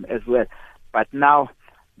him as well. But now,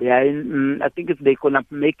 they are I think they're going to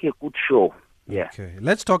make a good show. Yeah. Okay.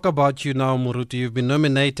 Let's talk about you now, Moruti. You've been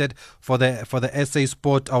nominated for the SA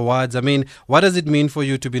Sport Awards. I mean, what does it mean for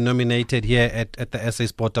you to be nominated here at the SA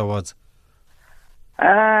Sport Awards?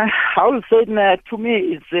 I would say to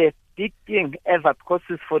me it's a big thing ever because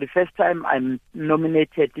it's for the first time I'm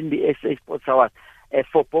nominated in the SA Sports Awards.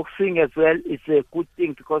 For boxing as well, it's a good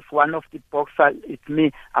thing because one of the boxers, it's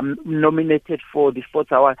me, I'm nominated for the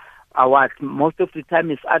Sports Award. Most of the time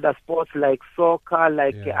it's other sports like soccer,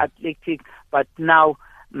 like athletics, but now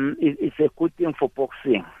it's a good thing for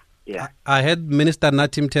boxing. Yeah. I heard Minister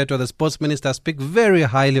Nathi Mthethwa, the sports minister, speak very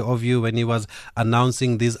highly of you when he was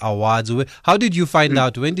announcing these awards. How did you find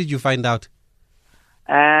out? When did you find out?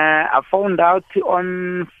 I found out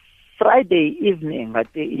on Friday evening.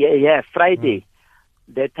 Friday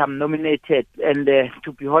that I'm nominated. And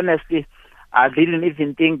to be honest, I didn't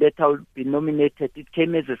even think that I would be nominated. It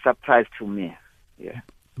came as a surprise to me. Yeah.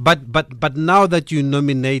 But now that you're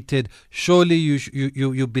nominated, surely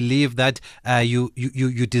you believe that you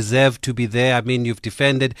deserve to be there. I mean, you've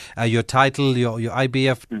defended your title, your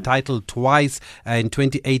IBF title twice in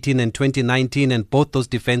 2018 and 2019, and both those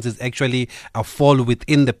defenses actually fall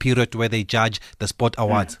within the period where they judge the sport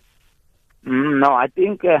awards. No, I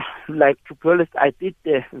think, to be honest, I did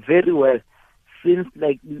very well. Since,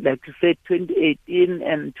 like you said, 2018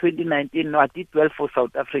 and 2019, I did well for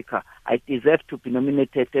South Africa. I deserve to be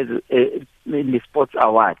nominated in the Sports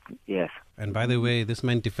Award, yes. And by the way, this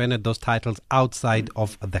man defended those titles outside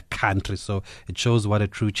of the country, so it shows what a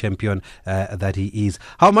true champion that he is.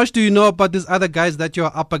 How much do you know about these other guys that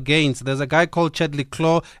you're up against? There's a guy called Chadley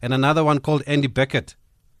Claw and another one called Andy Beckett.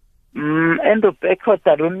 Andrew Beckett,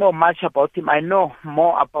 I don't know much about him. I know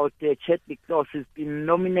more about Chadley Claus. He's been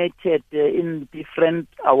nominated in different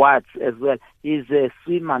awards as well. He's a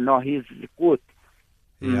swimmer. No, he's good.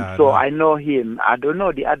 I know him. I don't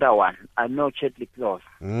know the other one. I know Chadley Claus.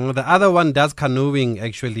 The other one does canoeing,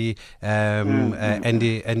 actually.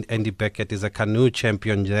 Andy Beckett is a canoe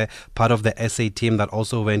champion there, part of the SA team that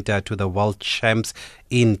also went to the World Champs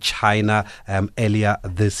in China earlier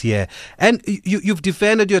this year. And you've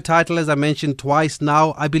defended your title, as I mentioned, twice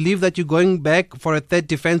now. I believe that you're going back for a third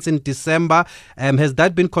defense in December. Has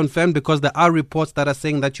that been confirmed? Because there are reports that are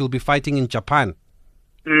saying that you'll be fighting in Japan.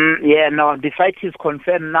 The fight is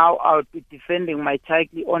confirmed now. I'll be defending my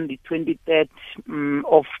title on the 23rd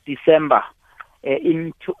of December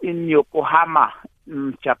in Yokohama,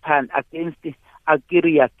 Japan, against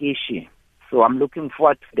Akira Yakeshi. So I'm looking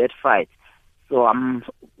forward to that fight. So I'm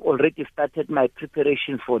already started my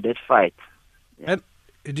preparation for that fight. Yeah.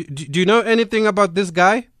 And do you know anything about this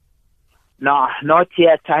guy? No, not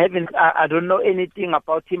yet. I don't know anything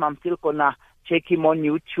about him. I'm still gonna check him on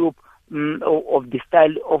YouTube. Of the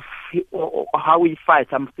style of how he fights,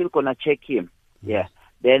 I'm still gonna check him. Yeah.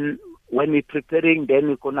 Then when we're preparing, then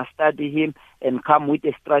we're gonna study him and come with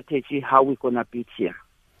a strategy how we're gonna beat him.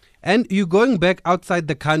 And you're going back outside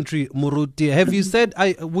the country, Moruti. Have you said?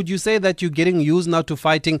 Would you say that you're getting used now to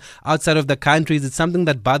fighting outside of the country? Is it something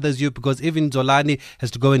that bothers you? Because even Zolani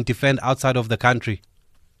has to go and defend outside of the country.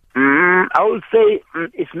 I would say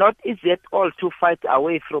it's not easy at all to fight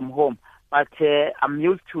away from home. But I'm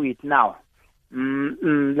used to it now.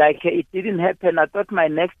 It didn't happen. I thought my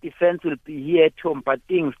next defense will be here at home, but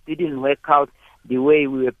things didn't work out the way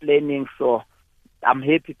we were planning. So I'm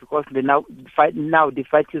happy because the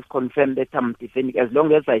fight is confirmed that I'm defending. As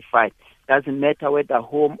long as I fight, doesn't matter whether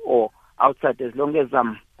home or outside. As long as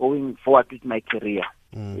I'm going forward with my career.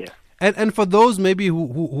 Yeah. And for those maybe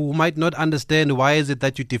who might not understand, why is it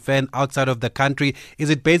that you defend outside of the country? Is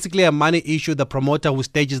it basically a money issue? The promoter who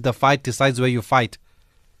stages the fight decides where you fight?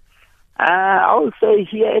 I will say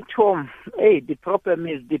here at home, the problem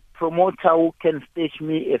is the promoter who can stage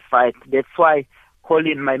me a fight. That's why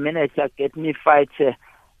Colin, my manager, get me fights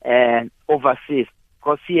overseas.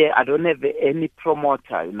 Because here I don't have any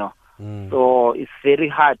promoter, you know. So it's very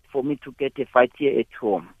hard for me to get a fight here at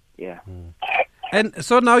home. Yeah. And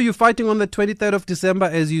so now you're fighting on the 23rd of December,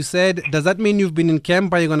 as you said. Does that mean you've been in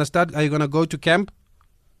camp? Are you going to go to camp?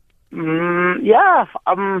 Yeah.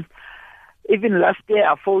 Even last year,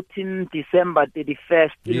 I fought in December 31st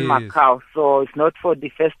in Macau. So it's not for the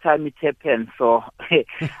first time it happened. So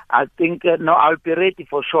I think, no, I'll be ready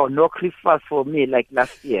for sure. No Christmas for me like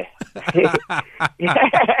last year.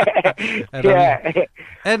 Yeah.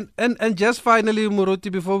 And just finally,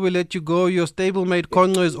 Moruti, before we let you go, your stablemate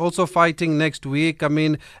Konco is also fighting next week. I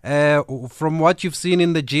mean, from what you've seen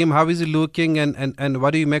in the gym, how is he looking and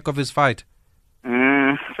what do you make of his fight?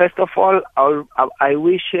 First of all, I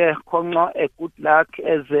wish Konco a good luck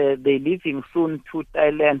as they're leaving soon to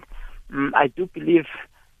Thailand. I do believe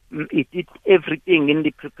he did everything in the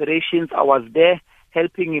preparations. I was there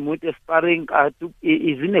helping him with the sparring.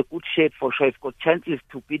 He's in a good shape for sure. He's got chances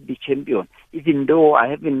to beat the champion. Even though I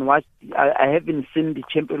haven't seen the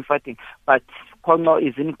champion fighting, but Konco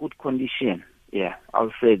is in good condition. Yeah,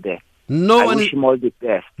 I'll say that. I wish him all the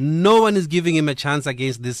best. No one is giving him a chance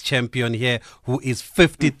against this champion here who is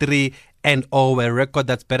 53-0, a record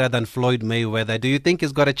that's better than Floyd Mayweather. Do you think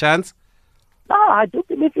he's got a chance? No, I do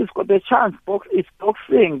believe he's got a chance. It's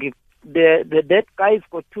boxing. That guy's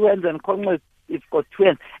got 2 hands and Konco has got 2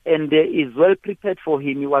 hands. And he's well prepared for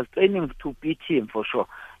him. He was training to beat him for sure.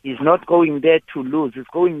 He's not going there to lose. He's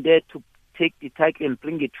going there to take the title and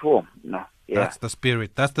bring it home. No. Yeah. That's the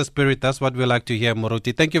spirit. That's what we like to hear,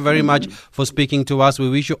 Moruti. Thank you very much for speaking to us. We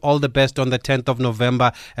wish you all the best on the 10th of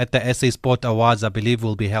November at the SA Sport Awards. I believe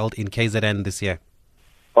will be held in KZN this year.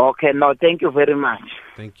 Okay, no, thank you very much.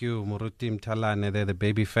 Thank you, Moruti Mthalane, the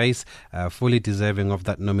baby face, fully deserving of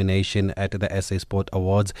that nomination at the SA Sport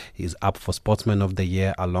Awards. He's up for Sportsman of the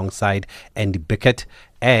Year alongside Andy Bickett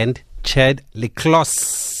and Chad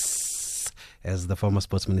Leclos, as the former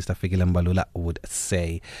sports minister Fikile Mbalula would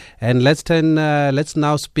say. And let's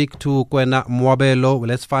now speak to Kwena Mwabelo.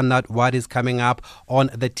 Let's find out what is coming up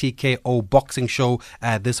on the TKO boxing show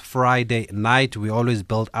this Friday night. We always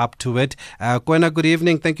build up to it. Kwena, good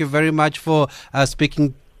evening. Thank you very much for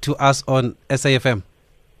speaking to us on SAFM.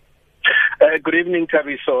 Good evening,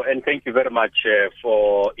 Tabiso, and thank you very much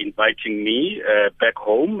for inviting me back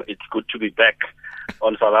home. It's good to be back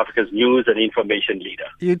on South Africa's news and information leader.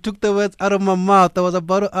 You took the words out of my mouth. I was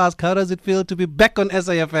about to ask, how does it feel to be back on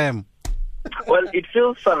SAFM? Well, it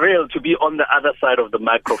feels surreal to be on the other side of the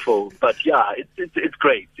microphone, but yeah, it's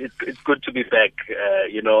great. It's good to be back.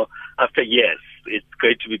 After years, it's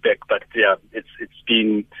great to be back. But yeah, it's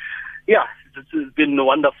been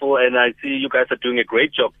wonderful, and I see you guys are doing a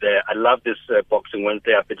great job there. I love this Boxing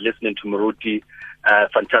Wednesday. I've been listening to Moruti,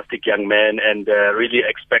 fantastic young man, and really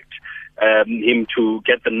expect him to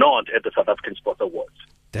get the nod at the South African Sports Awards.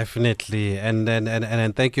 Definitely, and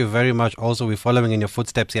thank you very much. Also, we're following in your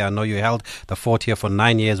footsteps here. I know you held the fort here for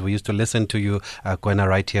 9 years. We used to listen to you, Kwena,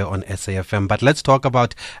 right here on SAFM. But let's talk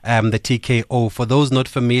about the TKO. For those not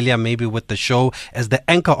familiar, maybe with the show, as the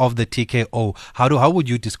anchor of the TKO, how would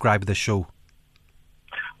you describe the show?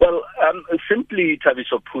 Well, simply,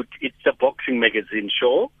 Tabiso put, it's a boxing magazine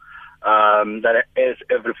show that airs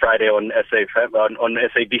every Friday on SAFM, on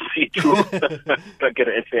SABC2. Don't get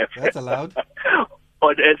an SAFM. That's allowed.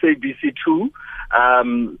 On SABC2.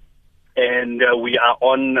 And we are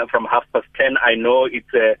on from 10:30. I know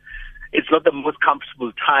it's not the most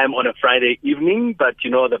comfortable time on a Friday evening, but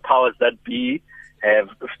the powers that be have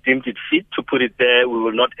deemed it fit to put it there. We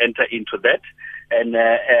will not enter into that. And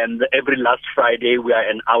every last Friday we are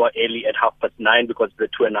an hour early at 9:30 because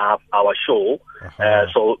it's a 2.5-hour show.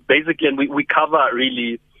 So basically, and we cover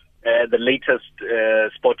really the latest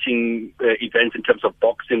sporting events in terms of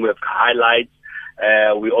boxing. We have highlights.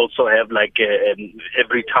 We also have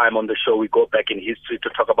every time on the show we go back in history to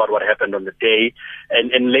talk about what happened on the day.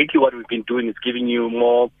 And lately what we've been doing is giving you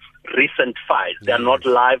more recent fights. They are not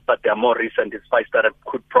live, but they are more recent. It's fights that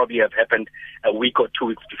could probably have happened a week or 2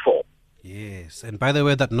 weeks before. Yes, and by the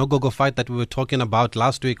way, that Nogogo fight that we were talking about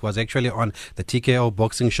last week was actually on the TKO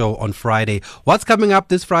boxing show on Friday. What's coming up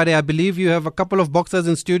this Friday? I believe you have a couple of boxers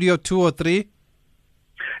in studio, 2 or 3.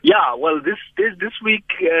 Yeah, well, this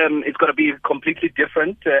week it's going to be completely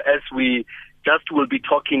different as we just will be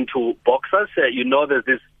talking to boxers. There's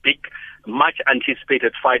this big, much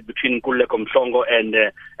anticipated fight between Nkululeko Mhlongo and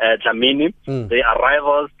Dlamini. They are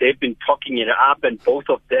rivals. They've been talking it up, and both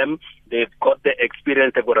of them, they've got the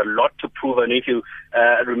experience. They've got a lot to prove. And if you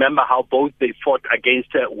remember how both they fought against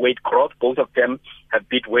Wade Groth, both of them have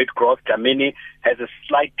beat Wade Groth. Dlamini has a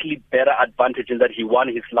slightly better advantage in that he won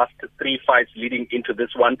his last 3 fights leading into this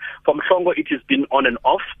one. For Mhlongo, it has been on and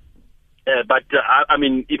off. But I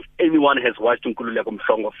mean, if anyone has watched Nkululeko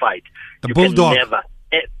Mhlongo fight, you Bulldog. Can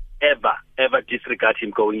never, ever disregard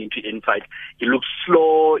him going into any fight. He looks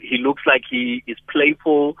slow. He looks like he is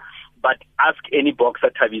playful. But ask any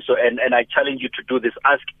boxer, Taviso, and I challenge you to do this.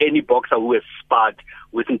 Ask any boxer who has sparred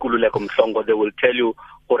with Nkululeko Mhlongo. They will tell you,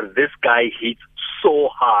 or this guy hits so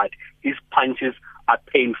hard. His punches are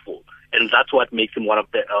painful. And that's what makes him one of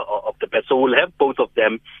the best. So we'll have both of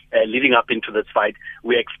them leading up into this fight.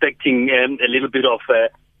 We're expecting a little bit of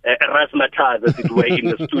razzmatazz, as it were, in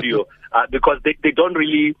the studio, because they don't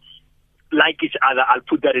really like each other. I'll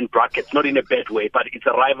put that in brackets, not in a bad way, but it's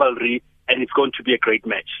a rivalry, and it's going to be a great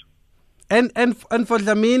match. And for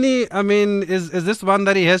Dlamini, I mean, is this one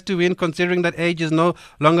that he has to win, considering that age is no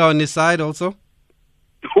longer on his side also?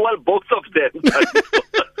 Well, both of them.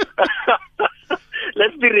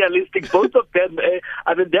 Let's be realistic. Both of them,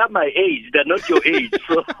 I mean, they're my age. They're not your age.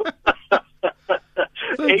 So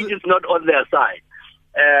age is not on their side.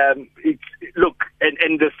 Look,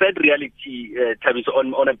 and the sad reality, Tavis,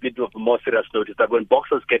 on a bit of a more serious note, is that when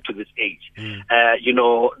boxers get to this age, you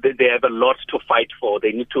know, they have a lot to fight for.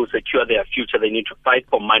 They need to secure their future. They need to fight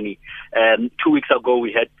for money. 2 weeks ago,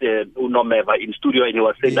 we had Uno Meva in studio, and he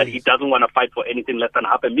was saying that he doesn't want to fight for anything less than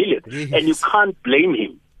 $500,000. And you can't blame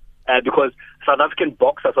him, because South African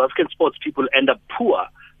boxers, South African sports people end up poor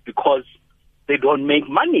because they don't make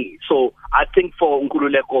money. So I think for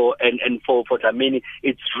Nkululeko and for Dlamini,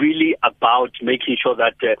 it's really about making sure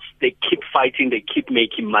that they keep fighting, they keep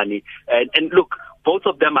making money. And look, both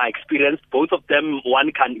of them are experienced. Both of them,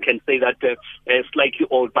 one can say that slightly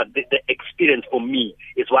old, but the experience for me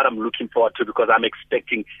is what I'm looking forward to, because I'm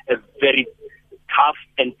expecting a very tough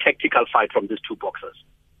and tactical fight from these two boxers.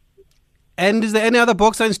 And is there any other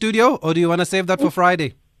boxer in studio, or do you want to save that for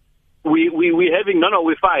Friday? We're having,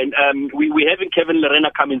 we're fine. We're having Kevin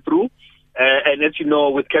Lerena coming through. And as you know,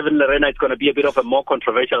 with Kevin Lerena, it's going to be a bit of a more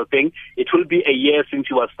controversial thing. It will be a year since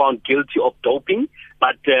he was found guilty of doping.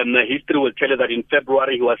 But history will tell you that in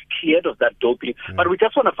February he was cleared of that doping. But we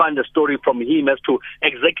just want to find a story from him as to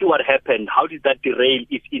exactly what happened. How did that derail,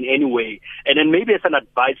 if in any way? And then maybe as an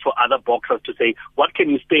advice for other boxers to say, what can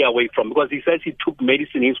you stay away from? Because he says he took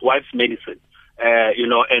medicine, his wife's medicine.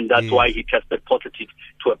 And that's why he tested positive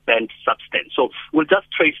to a banned substance. So we'll just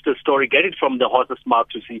trace the story, get it from the horse's mouth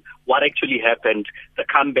to see what actually happened, the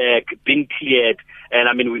comeback, being cleared. And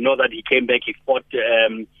I mean, we know that he came back, he fought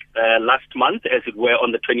last month, as it were,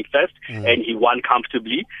 on the 21st, and he won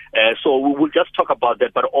comfortably. So we will just talk about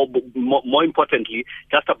that, but more importantly,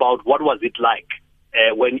 just about what was it like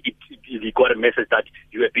when you got a message that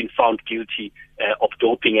you have been found guilty of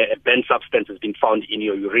doping. A banned substance has been found in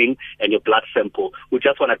your urine and your blood sample. We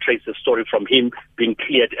just want to trace the story from him being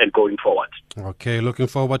cleared and going forward. Okay, looking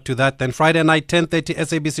forward to that. Then Friday night, 10:30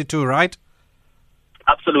 SABC2, right?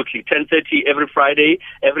 Absolutely, 10:30 every Friday,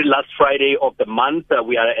 every last Friday of the month.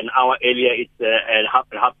 We are an hour earlier. It's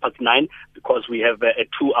at 9:30 because we have a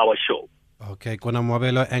 2-hour show. Okay, Kona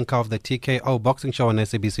Mwabelo, anchor of the TKO Boxing Show on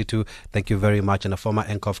SABC2. Thank you very much. And a former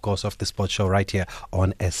anchor, of course, of the sports show right here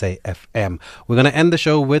on SAFM. We're going to end the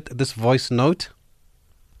show with this voice note.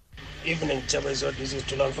 Evening, Chabazo. This is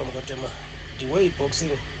Tulan from Gautama. The way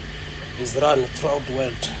boxing is run throughout the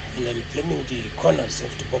world, and I'm blaming the corners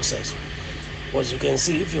of the boxers. As you can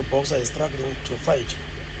see, if your boxer is struggling to fight,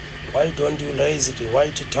 why don't you raise the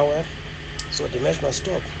white towel so the match must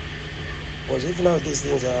stop? Because if now these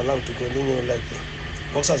things are allowed to continue, like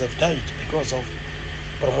boxers have died because of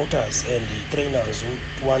promoters and the trainers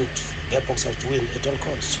who want their boxers to win at all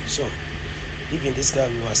costs. So even this guy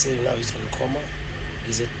we were saying now is in coma,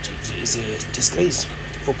 is a disgrace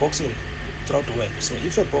for boxing throughout the world. So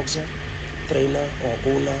if a boxer, trainer or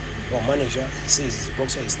owner or manager says the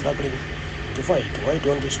boxer is struggling to fight, why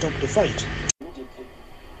don't you stop the fight?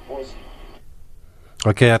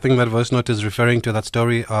 Okay, I think that voice note is referring to that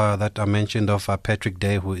story that I mentioned of Patrick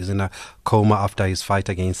Day, who is in a coma after his fight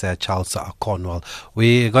against Charles Cornwall.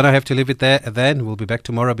 We're going to have to leave it there then. We'll be back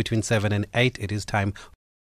tomorrow between 7 and 8. It is time